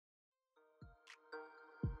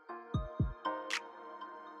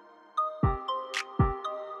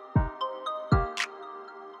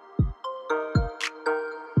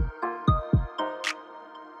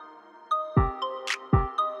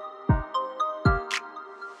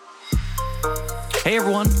Hey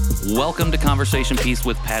everyone, welcome to Conversation Piece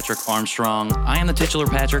with Patrick Armstrong. I am the titular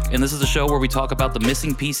Patrick, and this is a show where we talk about the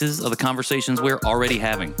missing pieces of the conversations we're already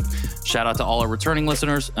having. Shout out to all our returning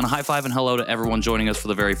listeners, and a high five and hello to everyone joining us for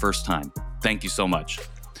the very first time. Thank you so much.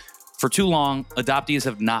 For too long, adoptees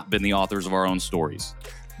have not been the authors of our own stories.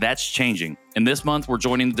 That's changing, and this month we're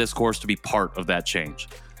joining the discourse to be part of that change.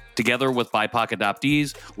 Together with BIPOC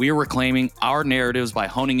adoptees, we are reclaiming our narratives by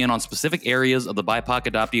honing in on specific areas of the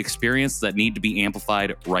BIPOC adoptee experience that need to be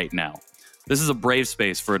amplified right now. This is a brave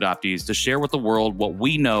space for adoptees to share with the world what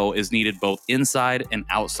we know is needed both inside and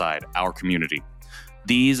outside our community.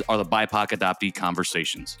 These are the BIPOC adoptee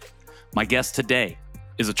conversations. My guest today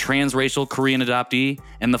is a transracial Korean adoptee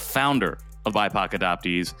and the founder of BIPOC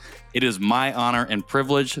Adoptees. It is my honor and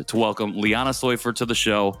privilege to welcome Liana Soifer to the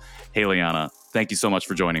show. Hey, Liana. Thank you so much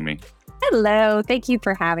for joining me. Hello. Thank you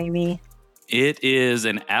for having me. It is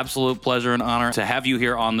an absolute pleasure and honor to have you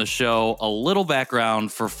here on the show. A little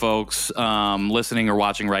background for folks listening or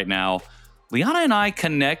watching right now. Liana and I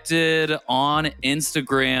connected on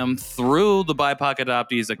Instagram through the BIPOC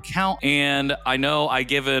Adoptees account, and I know I've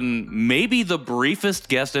given maybe the briefest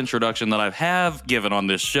guest introduction that I have given on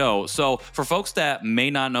this show. So for folks that may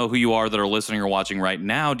not know who you are that are listening or watching right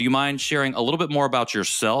now, do you mind sharing a little bit more about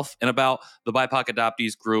yourself and about the BIPOC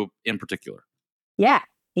Adoptees group in particular? Yeah.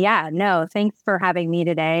 No, thanks for having me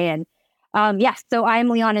today. And so I'm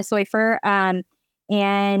Liana Soifer.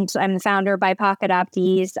 And I'm the founder of BIPOC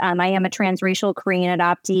Adoptees. I am a transracial Korean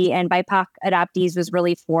adoptee, and BIPOC Adoptees was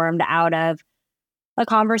really formed out of a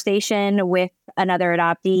conversation with another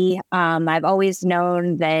adoptee. I've always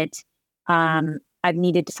known that I've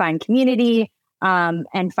needed to find community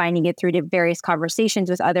and finding it through the various conversations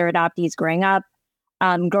with other adoptees growing up,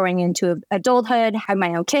 growing into adulthood, have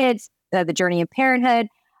my own kids, the journey of parenthood.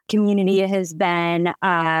 Community has been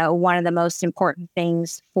one of the most important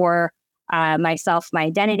things for myself, my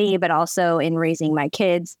identity, but also in raising my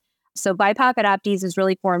kids. So BIPOC Adoptees is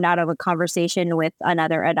really formed out of a conversation with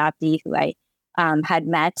another adoptee who I had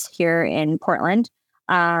met here in Portland.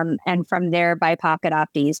 And from there, BIPOC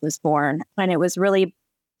Adoptees was born. And it was really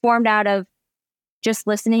formed out of just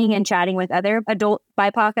listening and chatting with other adult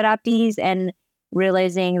BIPOC adoptees and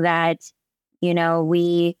realizing that, you know,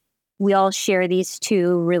 we all share these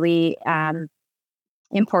two really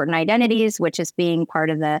important identities, which is being part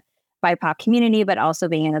of the BIPOC community, but also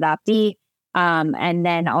being an adoptee, and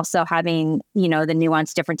then also having, the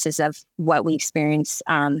nuanced differences of what we experience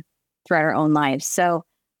throughout our own lives. So,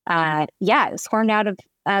 it was formed out of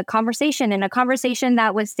a conversation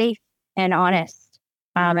that was safe and honest.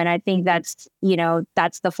 And I think that's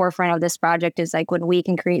the forefront of this project is like when we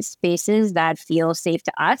can create spaces that feel safe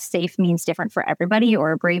to us. Safe means different for everybody,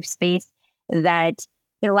 or a brave space that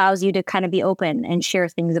it allows you to kind of be open and share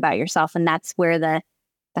things about yourself. And that's where the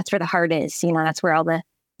heart is, that's where all the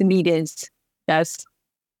meat is. Yes.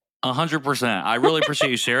 100%. I really appreciate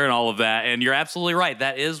you sharing all of that. And you're absolutely right.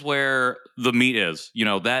 That is where the meat is.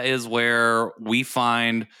 That is where we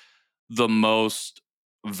find the most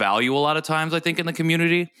value a lot of times, I think, in the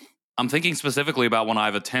community. I'm thinking specifically about when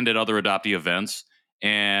I've attended other adoptee events,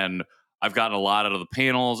 and I've gotten a lot out of the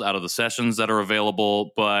panels, out of the sessions that are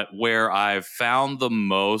available. But where I've found the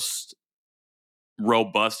most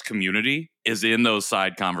robust community is in those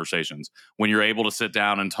side conversations when you're able to sit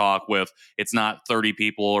down and talk with, it's not 30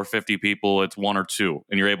 people or 50 people, it's one or two,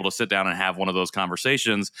 and you're able to sit down and have one of those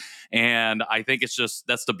conversations. And I think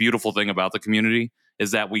that's the beautiful thing about the community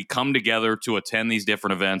is that we come together to attend these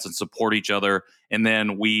different events and support each other, and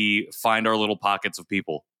then we find our little pockets of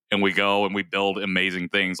people and we go and we build amazing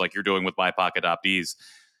things like you're doing with BIPOC Adoptees.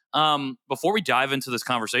 Before we dive into this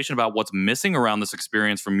conversation about what's missing around this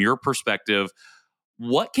experience from your perspective,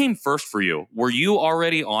 what came first for you? Were you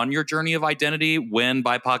already on your journey of identity when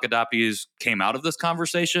BIPOC Adoptees came out of this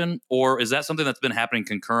conversation? Or is that something that's been happening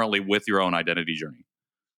concurrently with your own identity journey?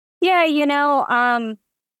 Yeah,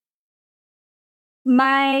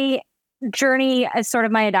 my journey, as sort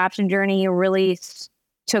of my adoption journey, really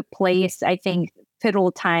took place, I think,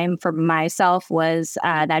 pivotal time for myself was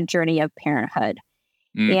that journey of parenthood.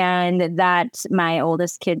 And that my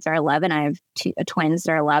oldest kids are 11. I have two twins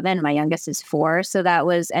that are 11. My youngest is 4. So that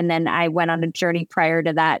was, and then I went on a journey prior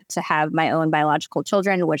to that to have my own biological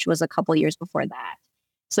children, which was a couple years before that.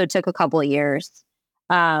 So it took a couple of years.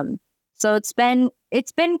 So it's been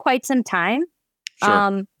quite some time.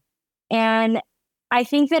 Sure. And I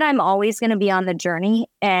think that I'm always going to be on the journey.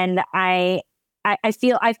 And I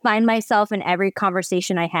feel I find myself in every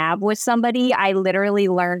conversation I have with somebody, I literally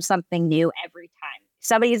learn something new every time.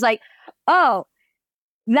 Somebody's like, oh,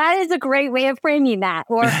 that is a great way of framing that.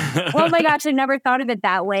 Or, oh my gosh, I never thought of it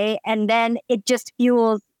that way. And then it just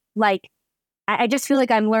fuels like I just feel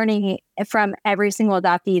like I'm learning from every single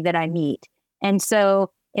adoptee that I meet. And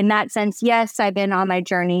so in that sense, yes, I've been on my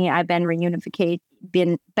journey. I've been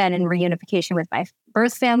been in reunification with my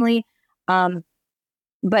birth family.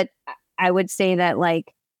 But I would say that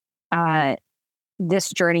like this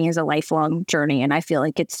journey is a lifelong journey. And I feel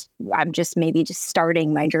like I'm just maybe just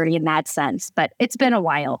starting my journey in that sense. But it's been a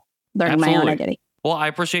while learning my own identity. Well, I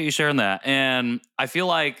appreciate you sharing that. And I feel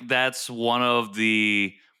like that's one of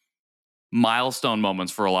the milestone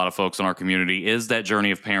moments for a lot of folks in our community is that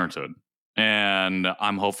journey of parenthood. And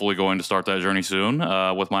I'm hopefully going to start that journey soon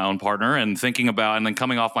with my own partner and thinking about, and then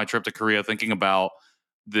coming off my trip to Korea, thinking about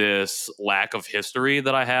this lack of history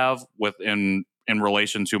that I have in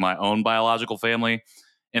relation to my own biological family.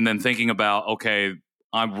 And then thinking about, okay,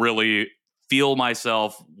 I really feel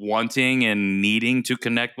myself wanting and needing to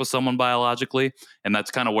connect with someone biologically. And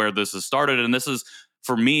that's kind of where this has started. And this is,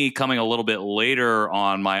 for me, coming a little bit later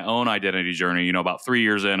on my own identity journey, about 3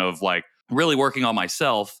 years in of like really working on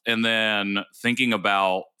myself and then thinking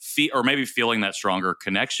about or maybe feeling that stronger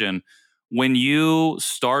connection. When you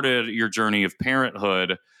started your journey of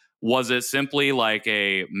parenthood, was it simply like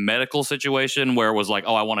a medical situation where it was like,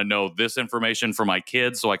 oh, I want to know this information for my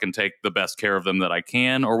kids so I can take the best care of them that I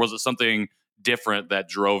can? Or was it something different that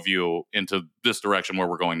drove you into this direction where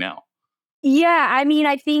we're going now? Yeah, I mean,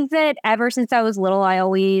 I think that ever since I was little, I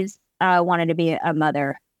always wanted to be a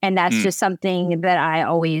mother. And that's just something that I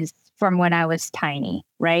always, from when I was tiny,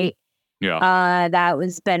 right? Yeah. That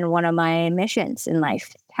was been one of my missions in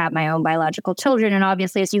life, have my own biological children. And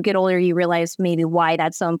obviously, as you get older, you realize maybe why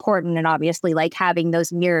that's so important. And obviously, like having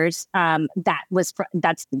those mirrors,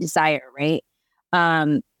 that's the desire, right?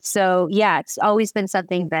 So yeah, it's always been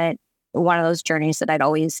something that one of those journeys that I'd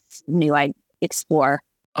always knew I'd explore.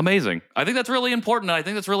 Amazing. I think that's really important. I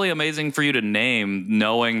think that's really amazing for you to name,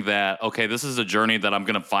 knowing that, okay, this is a journey that I'm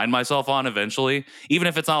going to find myself on eventually, even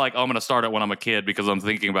if it's not like, oh, I'm going to start it when I'm a kid because I'm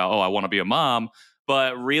thinking about, oh, I want to be a mom,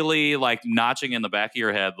 but really like notching in the back of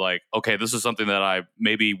your head, like, okay, this is something that I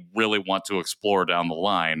maybe really want to explore down the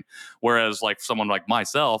line. Whereas like someone like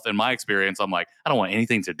myself, in my experience, I'm like, I don't want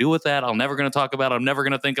anything to do with that. I'm never going to talk about it. I'm never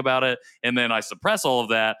going to think about it. And then I suppress all of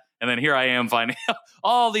that. And then here I am finding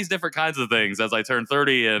all these different kinds of things as I turn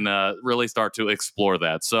 30 and really start to explore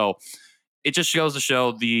that. So it just goes to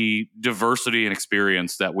show the diversity and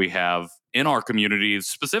experience that we have in our communities,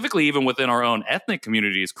 specifically even within our own ethnic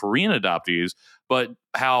communities, Korean adoptees, but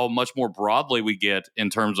how much more broadly we get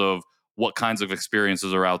in terms of what kinds of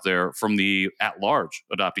experiences are out there from the at-large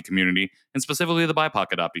adoptee community and specifically the BIPOC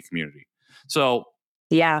adoptee community. So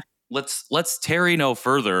yeah, let's tarry no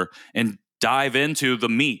further and dive into the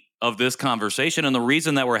meat of this conversation. And the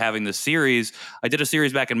reason that we're having this series, I did a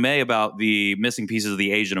series back in May about the missing pieces of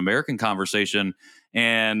the Asian American conversation.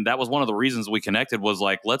 And that was one of the reasons we connected was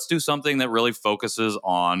like, let's do something that really focuses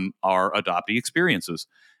on our adoptee experiences.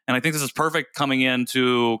 And I think this is perfect coming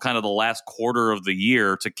into kind of the last quarter of the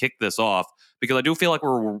year to kick this off, because I do feel like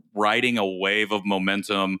we're riding a wave of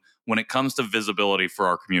momentum when it comes to visibility for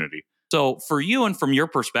our community. So for you and from your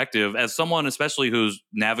perspective, as someone especially who's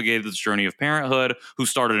navigated this journey of parenthood, who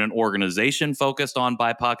started an organization focused on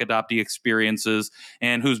BIPOC adoptee experiences,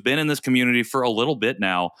 and who's been in this community for a little bit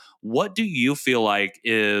now, what do you feel like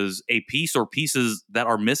is a piece or pieces that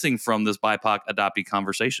are missing from this BIPOC adoptee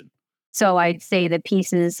conversation? So I'd say the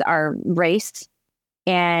pieces are race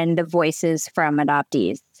and the voices from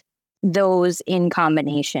adoptees, those in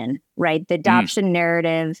combination, right? The adoption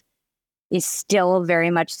narrative is still very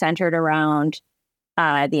much centered around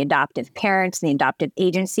the adoptive parents and the adoptive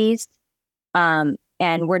agencies. And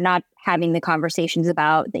we're not having the conversations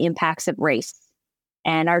about the impacts of race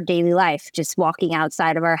and our daily life, just walking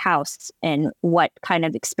outside of our house and what kind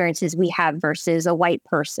of experiences we have versus a white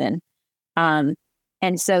person. And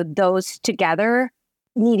so those together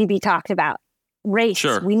need to be talked about. Race,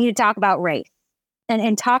 Sure. We need to talk about race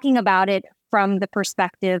and talking about it from the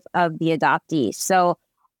perspective of the adoptee. So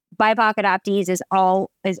BIPOC adoptees is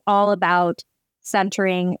all about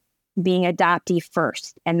centering being adoptee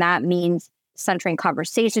first. And that means centering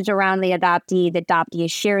conversations around the adoptee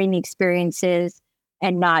is sharing the experiences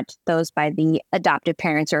and not those by the adoptive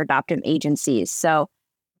parents or adoptive agencies. So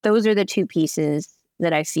those are the two pieces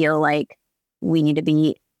that I feel like we need to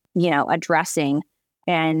be, addressing.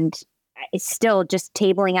 And it's still just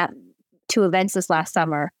tabling at 2 events this last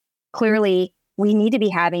summer. Clearly, we need to be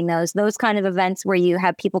having those kind of events where you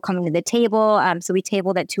have people coming to the table. So we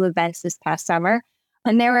tabled at 2 events this past summer.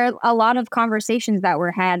 And there were a lot of conversations that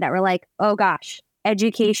were had that were like, oh gosh,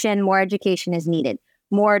 more education is needed.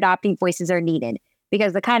 More adopting voices are needed.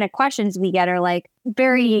 Because the kind of questions we get are like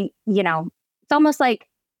very, it's almost like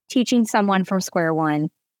teaching someone from square one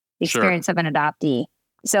the Sure. experience of an adoptee.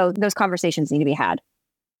 So those conversations need to be had.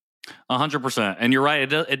 100%. And you're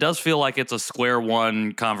right. It does feel like it's a square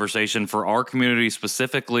one conversation for our community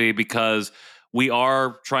specifically, because we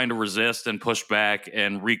are trying to resist and push back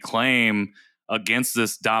and reclaim against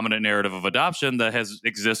this dominant narrative of adoption that has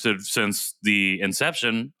existed since the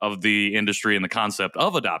inception of the industry and the concept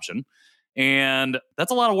of adoption. And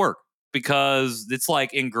that's a lot of work, because it's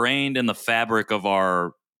like ingrained in the fabric of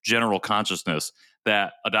our general consciousness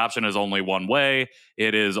that adoption is only one way.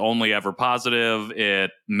 It is only ever positive.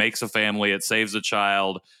 It makes a family. It saves a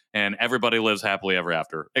child. And everybody lives happily ever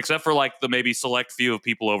after, except for like the maybe select few of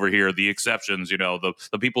people over here, the exceptions, the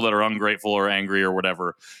people that are ungrateful or angry or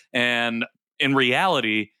whatever. And in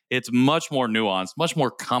reality, it's much more nuanced, much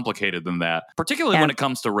more complicated than that, particularly when it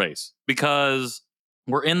comes to race, because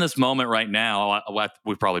we're in this moment right now.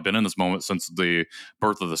 We've probably been in this moment since the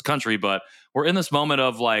birth of this country, but we're in this moment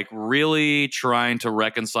of like really trying to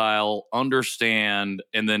reconcile, understand,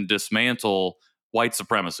 and then dismantle white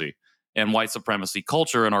supremacy and white supremacy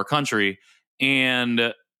culture in our country.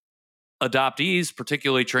 And adoptees,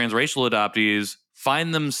 particularly transracial adoptees,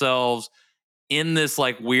 find themselves in this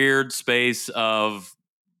like weird space of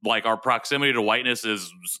like our proximity to whiteness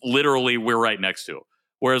is literally we're right next to.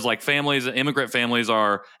 Whereas like families, immigrant families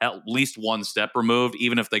are at least one step removed,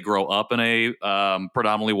 even if they grow up in a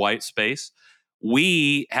predominantly white space.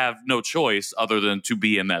 We have no choice other than to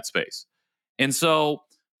be in that space. And so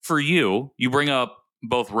for you bring up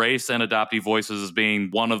both race and adoptee voices as being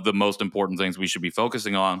one of the most important things we should be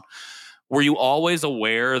focusing on. Were you always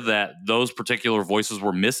aware that those particular voices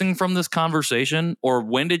were missing from this conversation? Or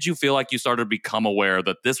when did you feel like you started to become aware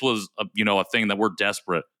that this was a thing that we're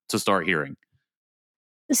desperate to start hearing?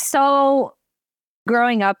 So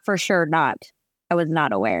growing up, for sure not. I was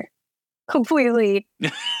not aware. Completely.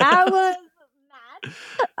 I was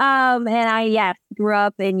not. And I grew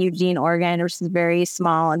up in Eugene, Oregon, which is very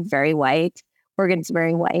small and very white. Oregon's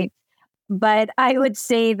very white. But I would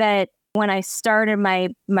say that when I started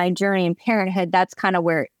my journey in parenthood, that's kind of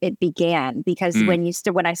where it began. Because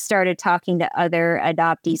when I started talking to other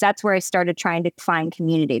adoptees, that's where I started trying to find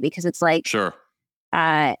community. Because it's like, sure,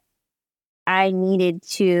 I needed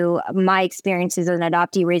to. My experience as an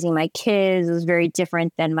adoptee raising my kids was very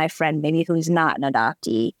different than my friend, maybe who's not an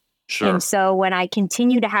adoptee. Sure. And so when I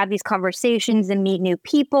continue to have these conversations and meet new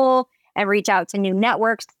people and reach out to new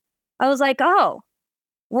networks, I was like, oh,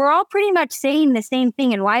 we're all pretty much saying the same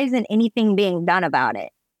thing, and why isn't anything being done about it?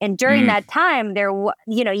 And during that time,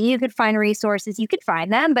 you could find resources, you could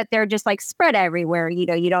find them, but they're just like spread everywhere. You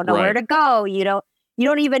don't know where to go. You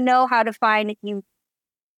don't even know how to find. If you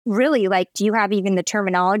really do you have even the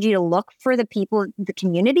terminology to look for the people, the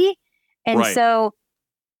community? And so,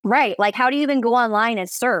 like, how do you even go online and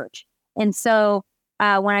search? And so,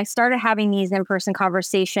 when I started having these in-person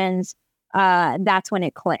conversations, that's when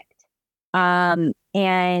it clicked.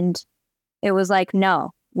 And it was like,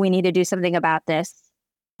 no, we need to do something about this.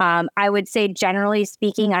 I would say, generally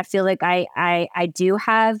speaking, I feel like I do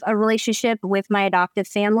have a relationship with my adoptive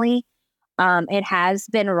family. It has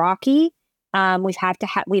been rocky. We've had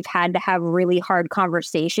to have really hard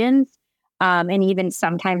conversations. And even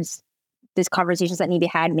sometimes these conversations that need to be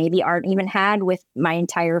had maybe aren't even had with my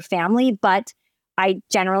entire family, but I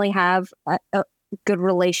generally have a good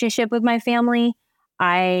relationship with my family.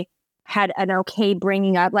 I had an okay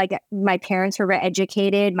bringing up. Like, my parents were very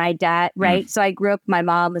educated. My dad, So I grew up, my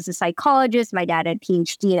mom was a psychologist. My dad had a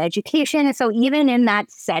PhD in education. And so even in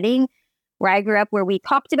that setting where I grew up, where we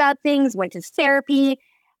talked about things, went to therapy,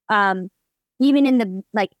 even in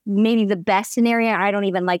the, maybe the best scenario, I don't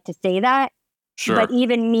even like to say that. Sure. But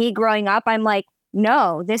even me growing up, I'm like,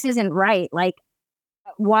 no, this isn't right. Like,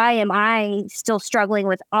 why am I still struggling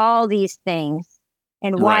with all these things?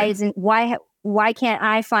 And why can't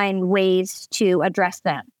I find ways to address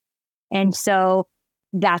them? And so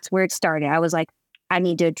that's where it started. I was like, we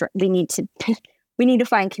need to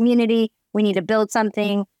find community. We need to build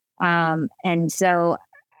something. And so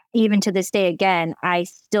even to this day, again, I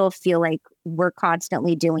still feel like we're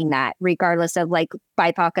constantly doing that, regardless of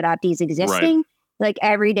BIPOC adoptees existing. Right. Like,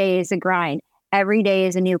 every day is a grind. Every day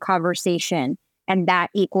is a new conversation. And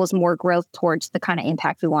that equals more growth towards the kind of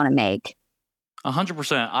impact we want to make.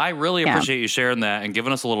 100%. I really appreciate you sharing that and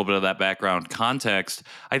giving us a little bit of that background context.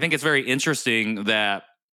 I think it's very interesting that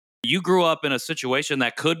you grew up in a situation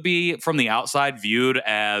that could be, from the outside, viewed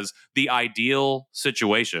as the ideal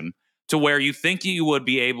situation, to where you think you would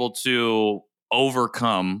be able to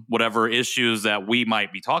overcome whatever issues that we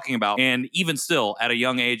might be talking about. And even still, at a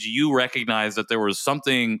young age, you recognize that there was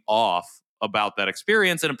something off about that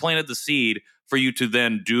experience, and it planted the seed for you to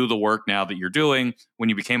then do the work now that you're doing when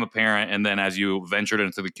you became a parent. And then as you ventured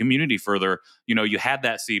into the community further, you had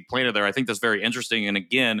that seed planted there. I think that's very interesting. And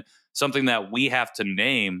again, something that we have to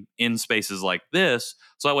name in spaces like this.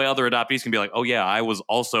 So that way other adoptees can be like, oh yeah, I was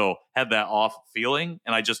also had that off feeling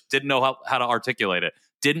and I just didn't know how to articulate it.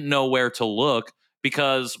 Didn't know where to look,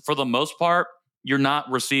 because for the most part, you're not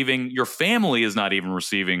receiving, your family is not even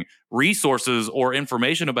receiving resources or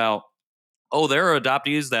information about, oh, there are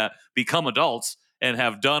adoptees that become adults and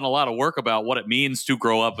have done a lot of work about what it means to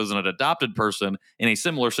grow up as an adopted person in a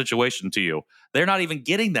similar situation to you. They're not even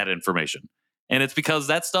getting that information. And it's because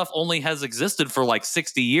that stuff only has existed for like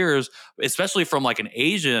 60 years, especially from like an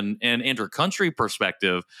Asian and intercountry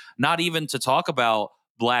perspective, not even to talk about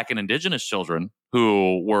Black and Indigenous children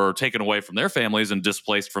who were taken away from their families and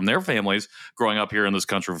displaced from their families growing up here in this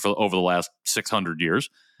country for over the last 600 years.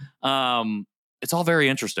 It's all very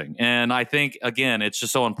interesting. And I think, again, it's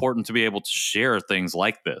just so important to be able to share things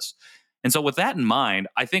like this. And so with that in mind,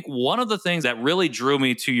 I think one of the things that really drew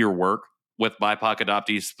me to your work with BIPOC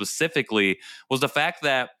adoptees specifically was the fact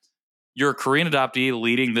that you're a Korean adoptee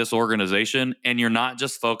leading this organization, and you're not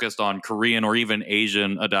just focused on Korean or even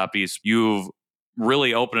Asian adoptees. You've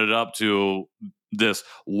really opened it up to this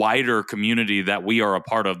wider community that we are a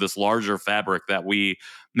part of, this larger fabric that we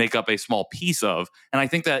make up a small piece of. And I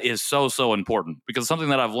think that is so, so important, because something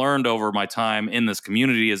that I've learned over my time in this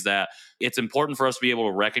community is that it's important for us to be able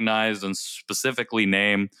to recognize and specifically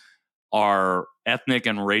name our ethnic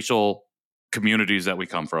and racial communities that we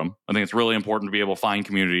come from. I think it's really important to be able to find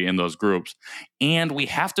community in those groups. And we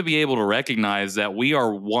have to be able to recognize that we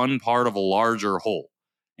are one part of a larger whole.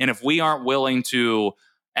 And if we aren't willing to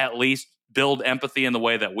at least build empathy in the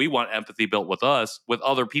way that we want empathy built with us, with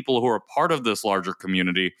other people who are part of this larger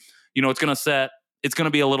community, it's going to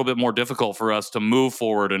be a little bit more difficult for us to move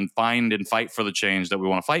forward and find and fight for the change that we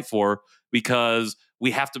want to fight for, because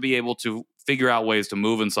we have to be able to figure out ways to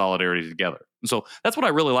move in solidarity together. And so that's what I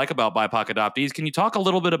really like about BIPOC adoptees. Can you talk a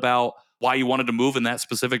little bit about why you wanted to move in that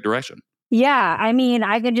specific direction? Yeah, I mean,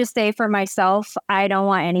 I could just say for myself, I don't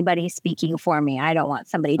want anybody speaking for me. I don't want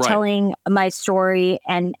somebody telling my story,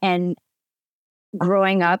 and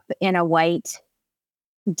growing up in a white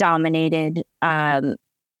dominated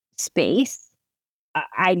space.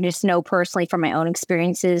 I just know personally from my own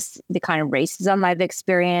experiences, the kind of racism I've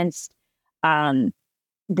experienced,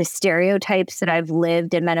 the stereotypes that I've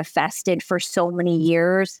lived and manifested for so many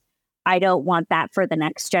years. I don't want that for the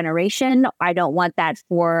next generation. I don't want that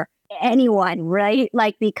for anyone, right?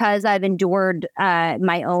 Like, because I've endured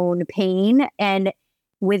my own pain. And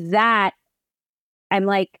with that, I'm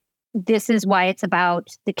like, this is why it's about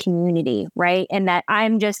the community, right? And that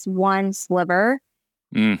I'm just one sliver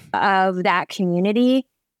of that community.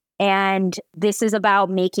 And this is about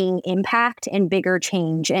making impact and bigger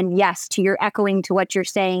change. And yes, to your echoing to what you're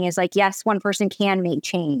saying is like, yes, one person can make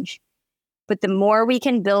change. But the more we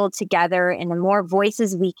can build together and the more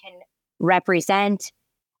voices we can represent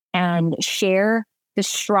and share, the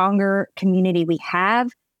stronger community we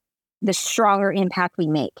have, the stronger impact we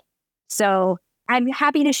make. So I'm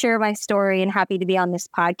happy to share my story and happy to be on this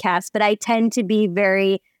podcast, but I tend to be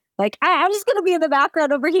very like, I'm just going to be in the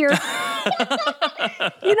background over here. You know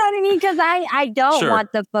what I mean? Because I don't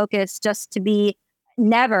want the focus just to be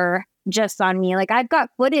never just on me. Like, I've got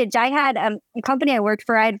footage. I had a company I worked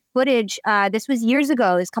for. I had footage. This was years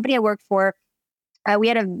ago. This company I worked for, we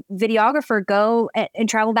had a videographer go and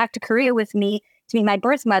travel back to Korea with me to meet my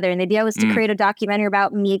birth mother. And the idea was to create a documentary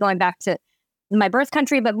about me going back to my birth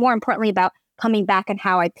country, but more importantly about coming back and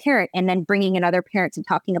how I parent, and then bringing in other parents and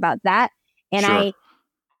talking about that. And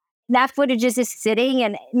that footage is just sitting,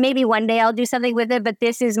 and maybe one day I'll do something with it, but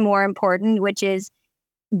this is more important, which is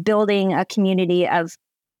building a community of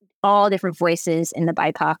all different voices in the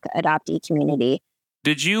BIPOC adoptee community.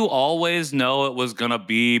 Did you always know it was going to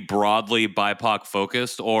be broadly BIPOC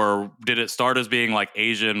focused, or did it start as being like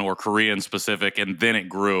Asian or Korean specific and then it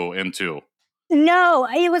grew into? No,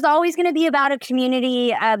 it was always going to be about a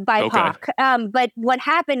community of BIPOC. Okay. But what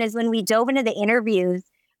happened is when we dove into the interviews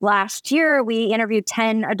last year, we interviewed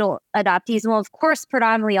 10 adult adoptees. Well, of course,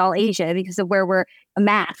 predominantly all Asia because of where we're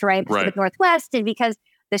mapped, right? Pacific Northwest, and because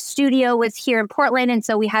the studio was here in Portland. And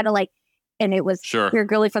so we had to and it was, we were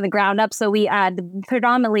really from the ground up. So we,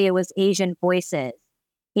 predominantly it was Asian voices.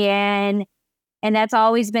 And that's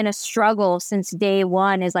always been a struggle since day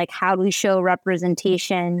one, is like, how do we show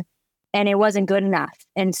representation? And it wasn't good enough.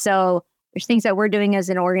 And so there's things that we're doing as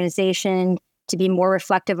an organization to be more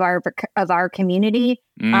reflective of our community.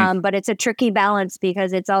 But it's a tricky balance,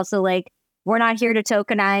 because it's also like, we're not here to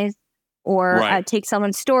tokenize or take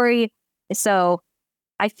someone's story. So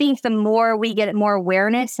I think the more we get more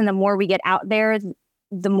awareness and the more we get out there,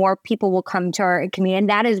 the more people will come to our community. And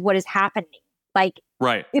that is what is happening. Like,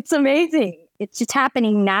 Right. it's amazing. It's just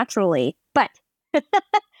happening naturally, but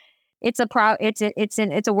it's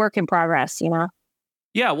a work in progress, you know?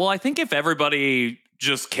 Yeah, well, I think if everybody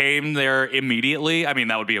just came there immediately, I mean,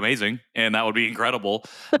 that would be amazing and that would be incredible.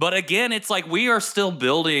 But again, it's like we are still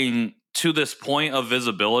building to this point of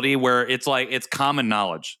visibility where it's like it's common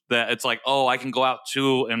knowledge that it's like, oh, I can go out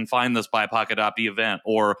to and find this BIPOC adoptee event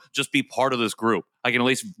or just be part of this group. I can at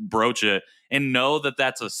least broach it and know that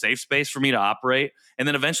that's a safe space for me to operate. And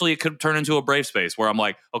then eventually it could turn into a brave space where I'm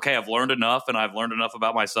like, okay, I've learned enough and I've learned enough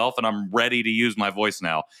about myself and I'm ready to use my voice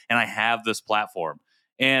now. And I have this platform.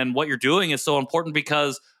 And what you're doing is so important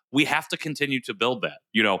because we have to continue to build that.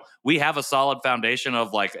 You know, we have a solid foundation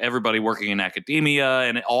of like everybody working in academia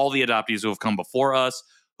and all the adoptees who have come before us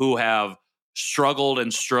who have struggled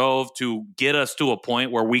and strove to get us to a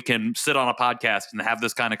point where we can sit on a podcast and have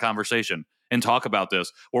this kind of conversation and talk about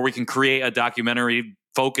this, where we can create a documentary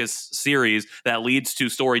focus series that leads to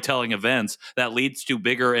storytelling events, that leads to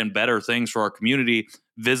bigger and better things for our community,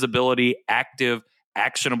 visibility, active,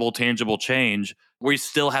 actionable, tangible change. We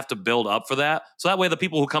still have to build up for that. So that way the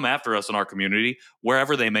people who come after us in our community,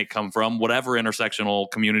 wherever they may come from, whatever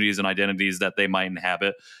intersectional communities and identities that they might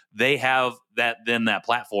inhabit, they have that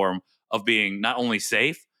platform of being not only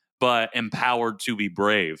safe, but empowered to be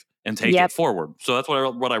brave and take it forward. So that's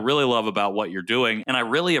what I really love about what you're doing. And I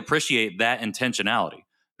really appreciate that intentionality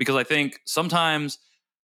because I think sometimes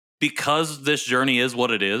because this journey is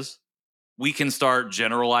what it is, we can start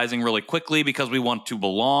generalizing really quickly because we want to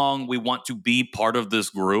belong. We want to be part of this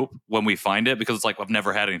group when we find it because it's like, I've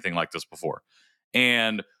never had anything like this before.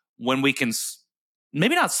 And when we can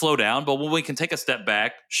maybe not slow down, but when we can take a step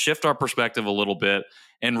back, shift our perspective a little bit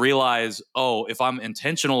and realize, oh, if I'm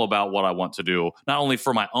intentional about what I want to do, not only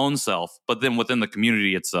for my own self, but then within the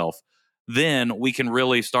community itself, then we can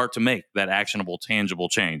really start to make that actionable, tangible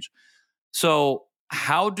change. So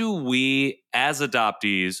how do we as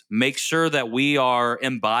adoptees make sure that we are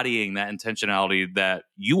embodying that intentionality that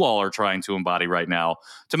you all are trying to embody right now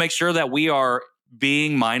to make sure that we are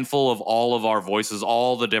being mindful of all of our voices,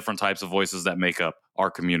 all the different types of voices that make up our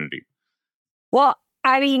community? Well,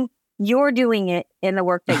 I mean, you're doing it in the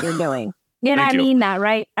work that you're doing. And I mean that,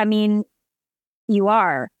 right? I mean, you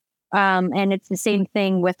are. And it's the same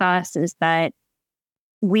thing with us is that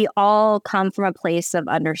we all come from a place of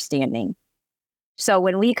understanding. So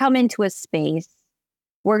when we come into a space,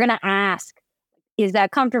 we're going to ask, is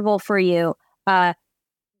that comfortable for you?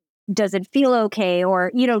 Does it feel okay?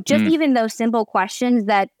 Or, you know, just even those simple questions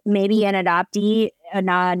that maybe an adoptee, a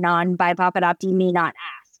non-BIPOC adoptee may not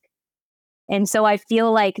ask. And so I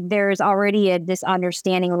feel like there's already this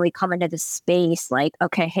understanding when we come into the space, like,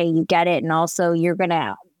 okay, hey, you get it. And also you're going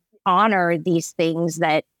to honor these things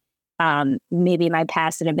that maybe in my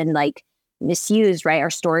past that have been like misused, right? Our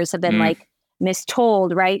stories have been like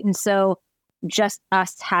mistold, right? And so just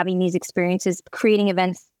us having these experiences, creating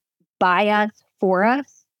events by us, for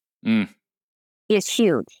us, is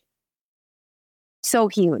huge. So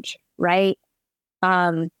huge, right?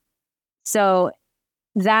 So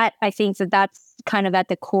that, I think that's kind of at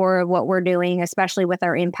the core of what we're doing, especially with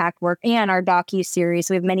our impact work and our docu-series.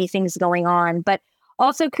 We have many things going on, but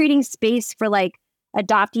also creating space for like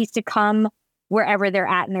adoptees to come wherever they're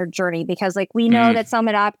at in their journey. Because like we know that some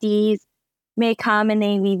adoptees may come and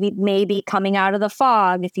they may be coming out of the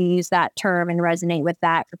fog, if you use that term and resonate with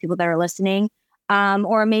that for people that are listening.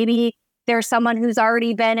 Or maybe there's someone who's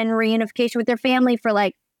already been in reunification with their family for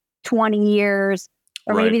like 20 years.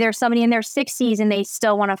 Or maybe there's somebody in their 60s and they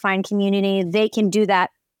still want to find community. They can do that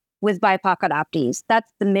with BIPOC adoptees.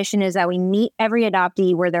 That's the mission, is that we meet every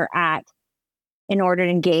adoptee where they're at in order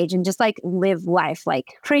to engage and just like live life,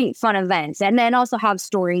 like create fun events and then also have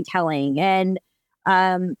storytelling. And,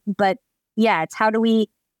 but yeah, it's how do we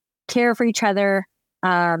care for each other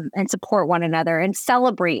and support one another and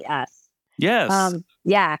celebrate us. Yes.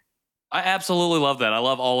 Yeah. I absolutely love that. I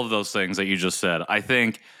love all of those things that you just said. I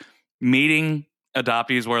think meeting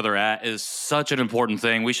adoptees where they're at is such an important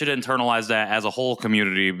thing. We should internalize that as a whole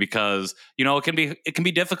community because, you know, it can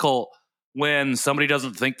be difficult when somebody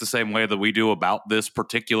doesn't think the same way that we do about this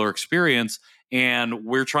particular experience, and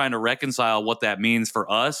we're trying to reconcile what that means for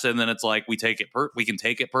us. And then it's like we can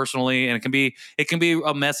take it personally, and it can be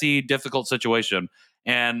a messy, difficult situation.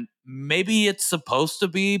 And maybe it's supposed to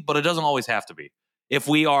be, but it doesn't always have to be. if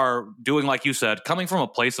we are doing, like you said, coming from a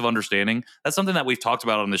place of understanding, that's something that we've talked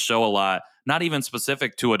about on this show a lot, not even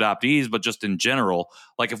specific to adoptees, but just in general.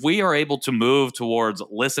 Like if we are able to move towards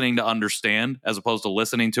listening to understand as opposed to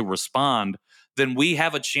listening to respond, then we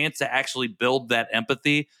have a chance to actually build that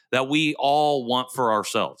empathy that we all want for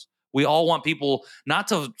ourselves. We all want people not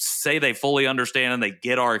to say they fully understand and they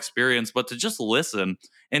get our experience, but to just listen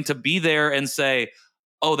and to be there and say,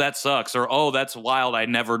 oh, that sucks, or oh, that's wild, I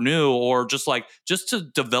never knew, or just to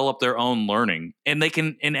develop their own learning. And they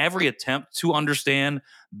can, in every attempt to understand,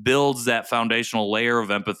 builds that foundational layer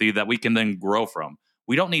of empathy that we can then grow from.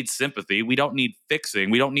 We don't need sympathy. We don't need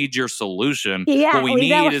fixing. We don't need your solution. What Yeah, we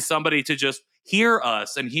need is somebody to just hear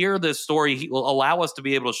us and hear this story. He will allow us to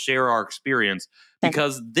be able to share our experience,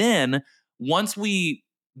 because then once we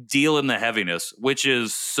deal in the heaviness, which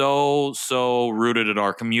is so rooted in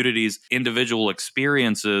our community's individual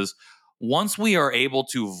experiences, once we are able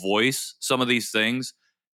to voice some of these things,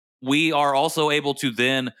 we are also able to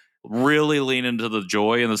then really lean into the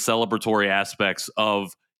joy and the celebratory aspects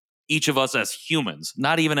of each of us as humans,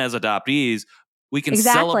 not even as adoptees. We can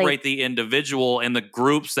celebrate the individual and the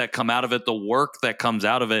groups that come out of it, the work that comes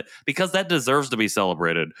out of it, because that deserves to be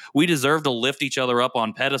celebrated. We deserve to lift each other up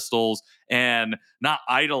on pedestals and not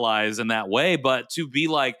idolize in that way, but to be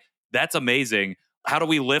like, that's amazing. How do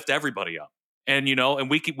we lift everybody up? And, and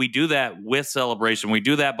we do that with celebration. We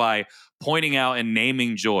do that by pointing out and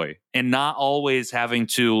naming joy and not always having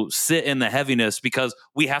to sit in the heaviness, because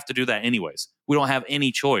we have to do that anyways. We don't have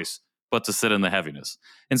any choice but to sit in the heaviness.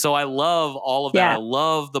 And so I love all of that. Yeah. I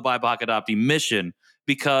love the BIPOC Adoptee mission,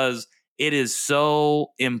 because it is so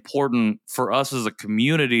important for us as a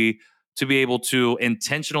community to be able to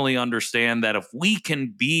intentionally understand that if we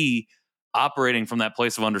can be operating from that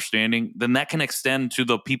place of understanding, then that can extend to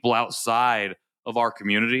the people outside of our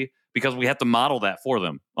community, because we have to model that for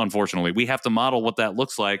them. Unfortunately, we have to model what that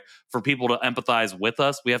looks like for people to empathize with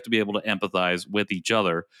us. We have to be able to empathize with each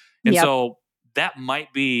other. And so that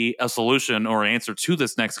might be a solution or an answer to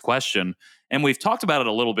this next question. And we've talked about it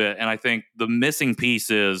a little bit. And I think the missing piece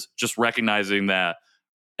is just recognizing that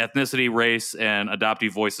ethnicity, race, and adoptee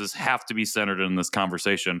voices have to be centered in this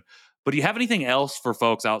conversation. But do you have anything else for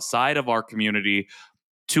folks outside of our community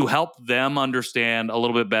to help them understand a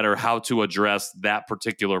little bit better how to address that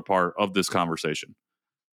particular part of this conversation?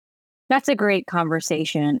 That's a great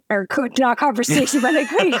conversation, or not conversation, but a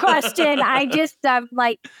great question. I just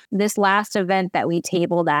like this last event that we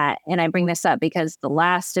tabled at, and I bring this up because the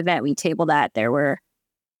last event we tabled at, there were,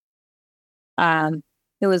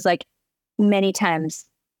 it was like many times,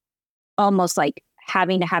 almost like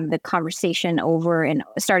having to have the conversation over and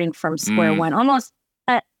starting from square one, almost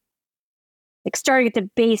like starting at the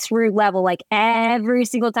base root level, like every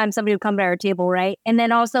single time somebody would come to our table, right? And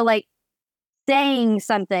then also like saying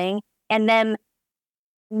something and then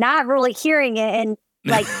not really hearing it and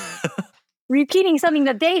like repeating something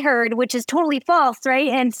that they heard, which is totally false, right?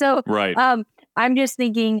 And so I'm just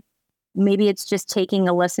thinking maybe it's just taking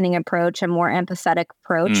a listening approach, a more empathetic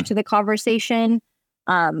approach to the conversation,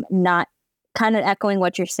 not kind of echoing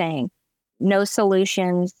what you're saying. No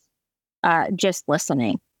solutions, just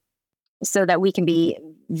listening so that we can be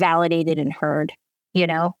validated and heard,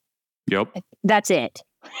 Yep. That's it.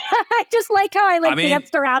 I just like how I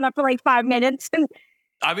danced around for like 5 minutes.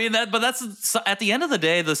 That's at the end of the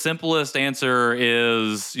day, the simplest answer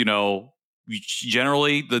is,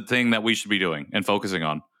 generally the thing that we should be doing and focusing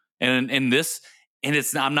on. And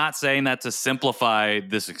I'm not saying that to simplify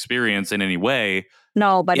this experience in any way.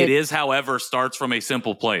 No, but it is, however, starts from a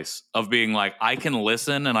simple place of being like, I can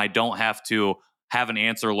listen and I don't have to have an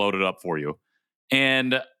answer loaded up for you.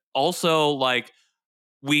 And also like,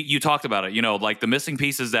 you talked about it, like the missing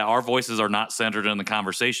pieces that our voices are not centered in the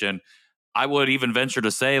conversation. I would even venture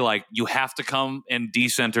to say, like, you have to come and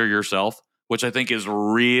decenter yourself, which I think is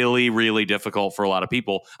really, really difficult for a lot of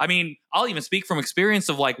people. I mean, I'll even speak from experience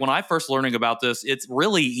of like when I first learning about this, it's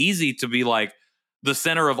really easy to be like the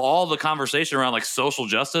center of all the conversation around like social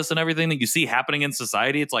justice and everything that you see happening in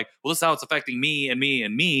society. It's like, well, this is how it's affecting me and me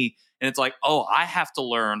and me. And it's like, oh, I have to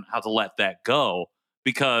learn how to let that go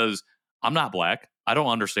because I'm not Black. I don't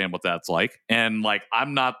understand what that's like. And like,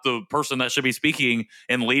 I'm not the person that should be speaking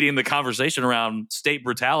and leading the conversation around state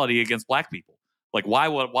brutality against Black people. Like, why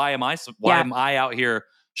am I out here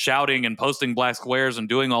shouting and posting Black squares and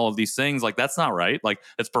doing all of these things? Like, that's not right. Like,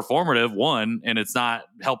 it's performative, one, and it's not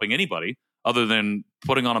helping anybody other than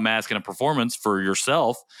putting on a mask and a performance for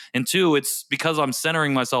yourself. And two, it's because I'm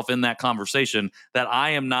centering myself in that conversation that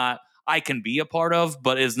I can be a part of,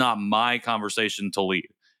 but is not my conversation to lead.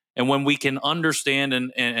 And when we can understand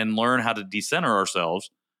and learn how to decenter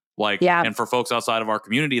ourselves, and for folks outside of our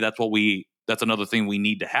community, that's what we that's another thing we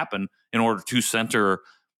need to happen in order to center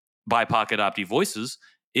BIPOC adoptee voices,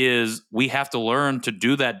 is we have to learn to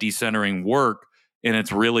do that decentering work, and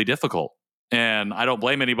it's really difficult. And I don't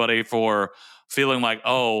blame anybody for feeling like,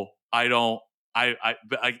 oh, I don't, I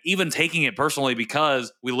even taking it personally,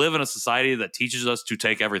 because we live in a society that teaches us to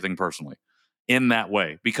take everything personally in that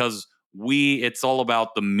way, because it's all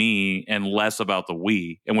about the me and less about the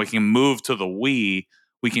we, and we can move to the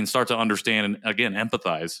we can start to understand and again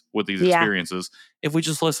empathize with these experiences if we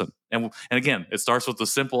just listen. And again, it starts with the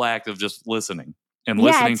simple act of just listening and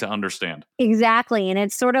listening to understand. Exactly. And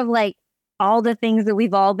it's sort of like all the things that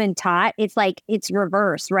we've all been taught. It's like it's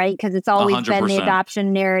reverse, right? Because it's always 100%. been the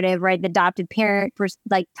adoption narrative, right? The adopted parent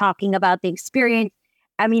like talking about the experience.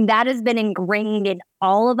 I mean, that has been ingrained in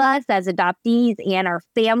all of us as adoptees and our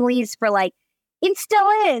families for like, it still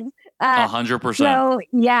is. 100%. So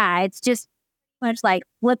yeah, it's just much like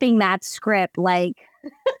flipping that script, like,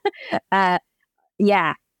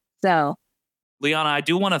 yeah. So, Liana, I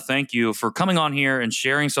do want to thank you for coming on here and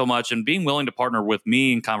sharing so much and being willing to partner with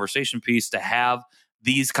me in Conversation Piece to have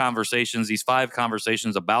these conversations, these 5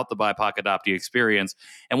 conversations about the BIPOC adoptee experience.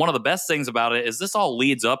 And one of the best things about it is this all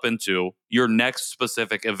leads up into your next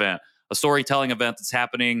specific event, a storytelling event that's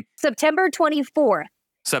happening September 24th.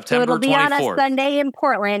 September 24th. So it'll be on a Sunday in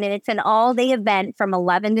Portland, and it's an all-day event from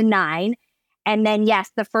 11 to 9. And then,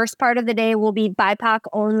 yes, the first part of the day will be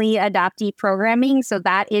BIPOC-only adoptee programming. So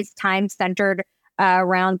that is time centered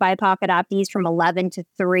around BIPOC adoptees from 11 to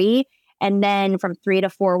 3. And then from 3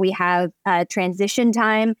 to 4, we have transition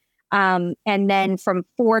time. And then from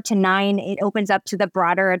 4 to 9, it opens up to the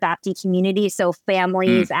broader adoptee community. So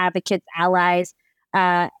families, advocates, allies,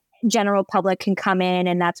 general public can come in,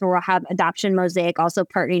 and that's where we'll have Adoption Mosaic also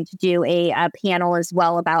partnering to do a panel as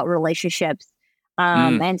well about relationships.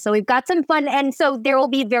 And so we've got some fun. And so there will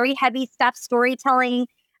be very heavy stuff storytelling.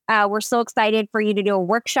 We're so excited for you to do a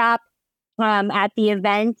workshop at the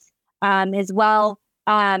event as well.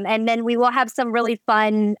 And then we will have some really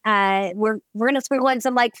fun, we're going to sprinkle in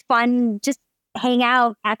some like fun, just hang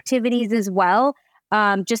out activities as well.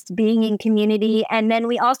 Just being in community. And then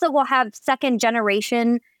we also will have second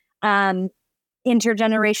generation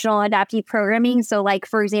intergenerational adoptee programming. So like,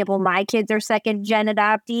 for example, my kids are second gen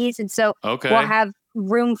adoptees. And so we'll have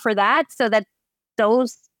room for that so that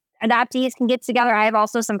those adoptees can get together. I have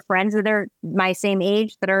also some friends that are my same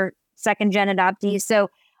age that are second gen adoptees. So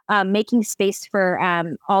making space for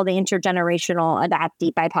all the intergenerational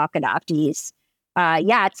adoptee, BIPOC adoptees.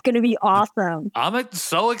 Yeah, it's going to be awesome. I'm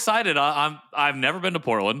so excited. I've never been to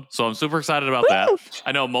Portland, so I'm super excited about that.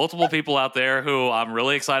 I know multiple people out there who I'm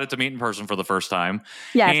really excited to meet in person for the first time.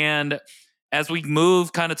 Yes. And as we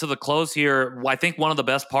move kind of to the close here, I think one of the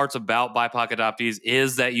best parts about BIPOC adoptees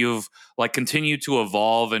is that you've like continued to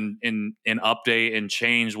evolve and update and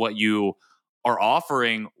change what you are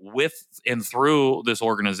offering with and through this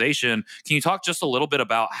organization. Can you talk just a little bit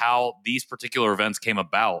about how these particular events came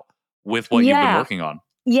about with what you've been working on?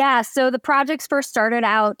 Yeah. So the projects first started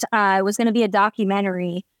out, it was going to be a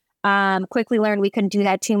documentary. Quickly learned we couldn't do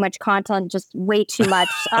that, too much content, just way too much.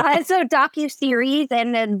 So docu-series,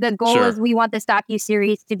 and then the goal is we want this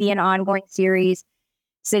docu-series to be an ongoing series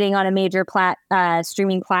sitting on a major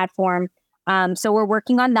streaming platform. So we're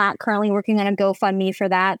working on that, currently working on a GoFundMe for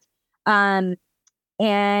that. And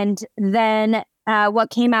then what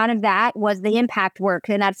came out of that was the impact work.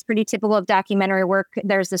 And that's pretty typical of documentary work.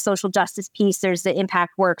 There's the social justice piece, there's the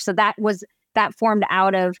impact work. So that formed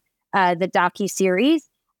out of the docu-series.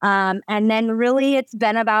 And then really it's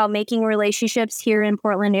been about making relationships here in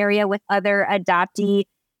Portland area with other adoptee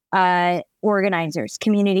organizers,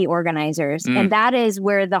 community organizers. And that is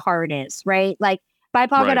where the heart is, right? Like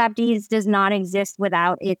BIPOC Adoptees does not exist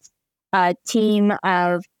without its team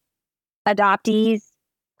of adoptees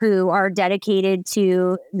who are dedicated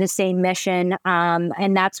to the same mission.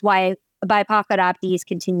 And that's why BIPOC Adoptees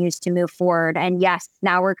continues to move forward. And yes,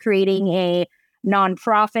 now we're creating a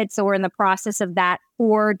nonprofit. So we're in the process of that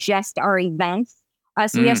for just our events.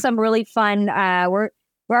 So we have some really fun, we're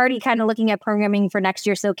already kind of looking at programming for next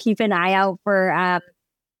year. So keep an eye out for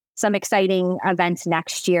some exciting events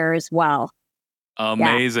next year as well.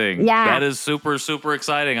 Amazing. Yeah. That is super, super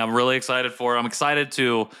exciting. I'm really excited for it. I'm excited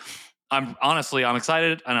and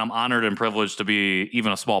I'm honored and privileged to be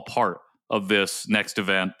even a small part of this next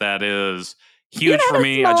event. That is huge for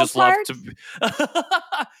me. I just love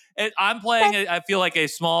to I'm playing, I feel like, a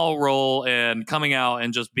small role in coming out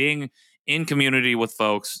and just being in community with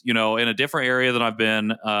folks, in a different area than I've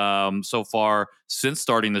been so far since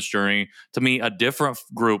starting this journey, to meet a different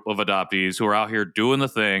group of adoptees who are out here doing the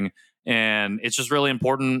thing. And it's just really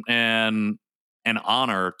important. And an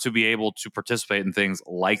honor to be able to participate in things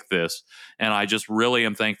like this. And I just really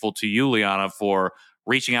am thankful to you, Liana, for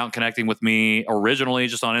reaching out and connecting with me originally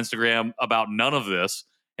just on Instagram about none of this.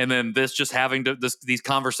 And then this just having these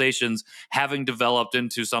conversations having developed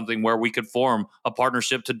into something where we could form a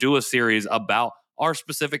partnership to do a series about our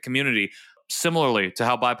specific community, similarly to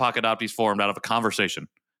how BIPOC adoptees formed out of a conversation,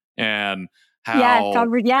 and how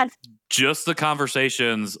just the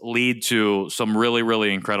conversations lead to some really,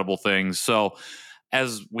 really incredible things. So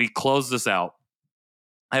as we close this out,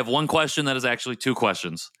 I have one question that is actually two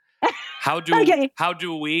questions. How do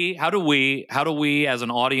we as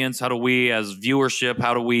an audience, how do we as viewership,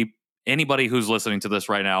 how do we, anybody who's listening to this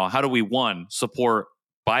right now, how do we, one, support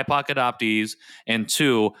BIPOC adoptees, and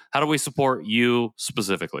two, how do we support you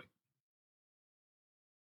specifically?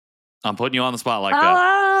 I'm putting you on the spot like that.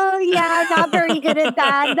 Oh, yeah, I'm not very good at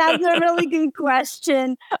that. That's a really good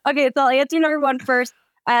question. Okay, so I'll answer number one first.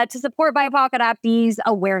 To support BIPOC adoptees,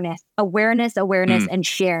 awareness, and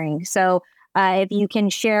sharing. So if you can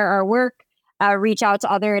share our work, reach out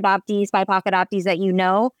to other adoptees, BIPOC adoptees that you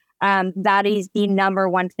know, that is the number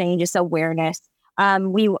one thing, just awareness.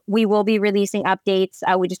 We will be releasing updates.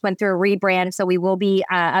 We just went through a rebrand, so we will be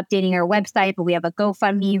updating our website, but we have a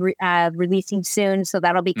GoFundMe releasing soon, so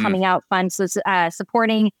that'll be coming out fun. So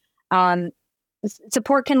supporting,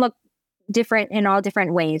 support can look different in all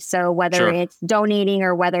different ways. So whether it's donating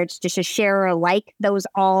or whether it's just a share or a like, those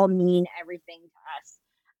all mean everything to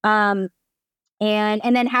us.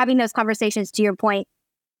 And then having those conversations, to your point,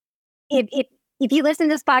 if you listen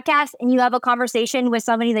to this podcast and you have a conversation with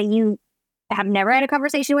somebody that you have never had a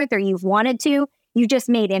conversation with, or you've wanted to, you just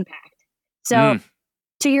made impact. So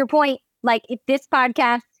to your point, like if this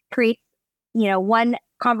podcast creates, one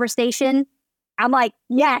conversation, I'm like,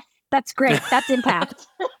 yes, that's great. That's impact.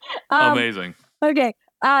 Amazing. Okay.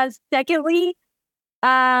 Secondly,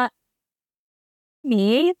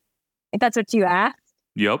 me, if that's what you asked.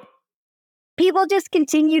 Yep. People just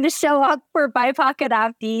continue to show up for BIPOC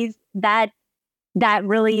adoptees. That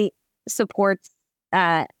really supports,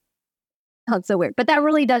 oh, it's so weird, but that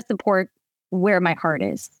really does support where my heart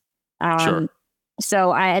is.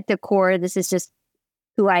 So at the core, this is just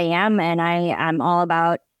who I am. And I'm all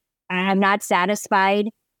about, I'm not satisfied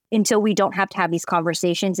until we don't have to have these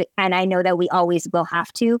conversations. And I know that we always will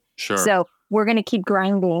have to. So we're going to keep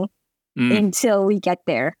grinding until we get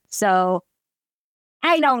there. So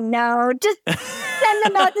I don't know. Just send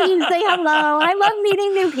a message and say hello. I love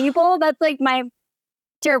meeting new people. That's like to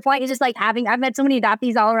your point, is just like I've met so many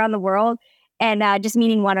adoptees all around the world, and just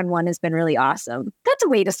meeting one-on-one has been really awesome. That's a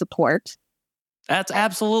way to support. That's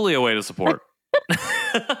absolutely a way to support.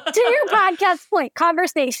 To your podcast point,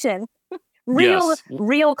 conversation.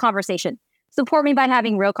 Real conversation. Support me by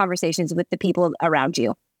having real conversations with the people around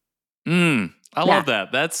you. I love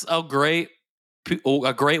that. That's a great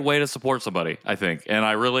way to support somebody, I think. And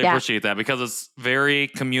I really appreciate that, because it's very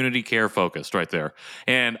community care focused right there.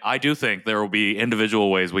 And I do think there will be individual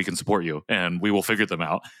ways we can support you, and we will figure them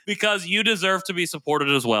out, because you deserve to be supported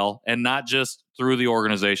as well. And not just through the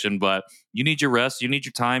organization, but you need your rest, you need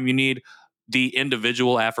your time, you need the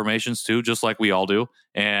individual affirmations too, just like we all do.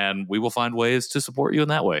 And we will find ways to support you in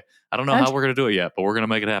that way. I don't know how we're going to do it yet, but we're going to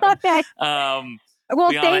make it happen. Okay. Well,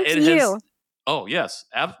 Liana, thank you. Oh, yes.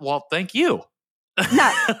 Well, thank you.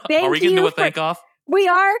 No, are we getting to a thank off? We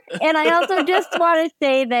are. And I also just want to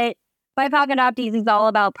say that BIPOC adoptees is all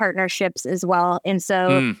about partnerships as well. And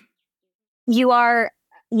so you are,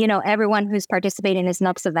 everyone who's participating in this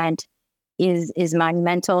NUPS event is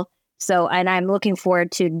monumental. So, and I'm looking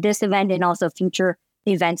forward to this event and also future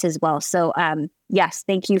events as well. So, yes,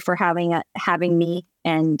 thank you for having me,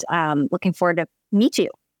 and looking forward to meet you.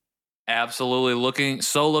 Absolutely. Looking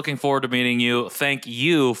forward to meeting you. Thank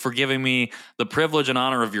you for giving me the privilege and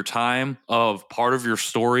honor of your time, of part of your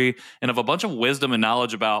story, and of a bunch of wisdom and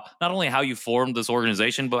knowledge about not only how you formed this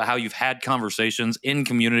organization, but how you've had conversations in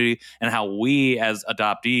community, and how we as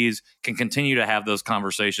adoptees can continue to have those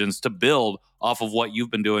conversations to build off of what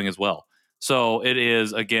you've been doing as well. So it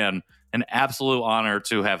is, again, an absolute honor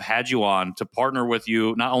to have had you on, to partner with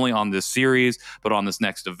you, not only on this series, but on this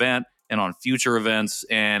next event and on future events.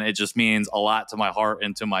 And it just means a lot to my heart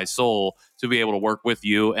and to my soul to be able to work with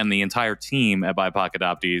you and the entire team at BIPOC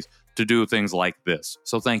Adoptees to do things like this.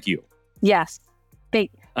 So thank you. Yes.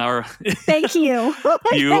 Thank you.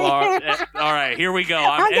 You are. All right, here we go.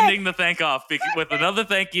 I'm ending the thank off with another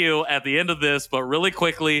thank you at the end of this, but really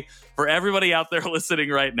quickly, for everybody out there listening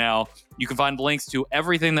right now, you can find links to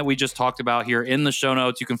everything that we just talked about here in the show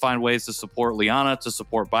notes. You can find ways to support Liana, to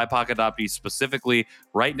support BIPOC adoptees specifically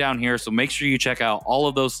right down here. So make sure you check out all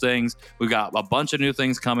of those things. We've got a bunch of new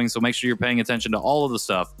things coming, so make sure you're paying attention to all of the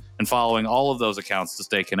stuff. and following all of those accounts to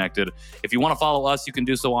stay connected. If you want to follow us, you can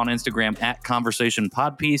do so on Instagram at Conversation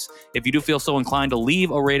Podpiece. If you do feel so inclined to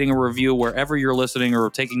leave a rating or review wherever you're listening or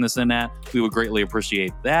taking this in at, we would greatly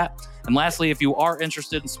appreciate that. And lastly, if you are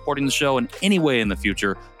interested in supporting the show in any way in the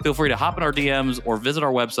future, feel free to hop in our DMs or visit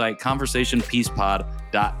our website,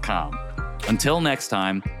 conversationpiecePod.com. Until next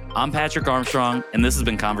time, I'm Patrick Armstrong, and this has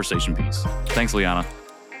been Conversation Piece. Thanks, Liana.